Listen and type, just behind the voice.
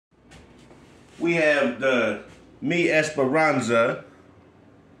We have the Mi Esperanza,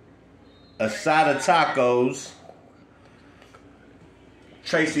 Asada tacos,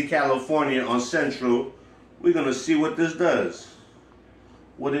 Tracy, California on Central. We're gonna see what this does.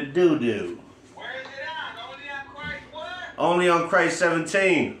 What it do? Where is it on? Only on Christ what? Only on Christ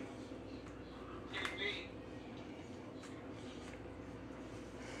 17.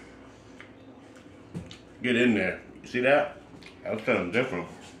 Get in there. You see that? That was kind of different.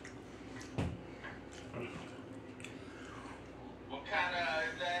 What kind of,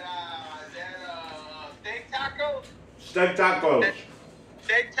 is that steak tacos? Steak tacos.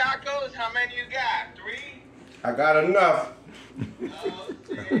 Steak tacos? How many you got? 3? I got enough.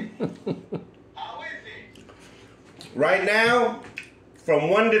 Okay. How is it? Right now,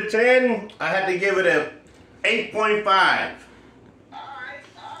 from 1 to 10, I had to give it a 8.5.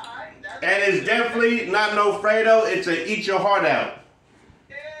 And it's definitely not no Fredo, it's a eat your heart out.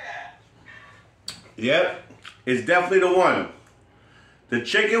 Yeah. Yep, it's definitely the one. The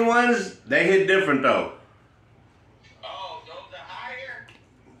chicken ones, they hit different though. Oh, those are higher?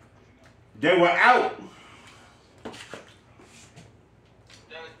 They were out.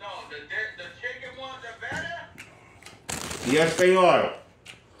 The chicken ones are better? Yes, they are.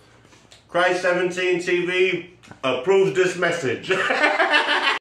 Christ 17 TV approves this message.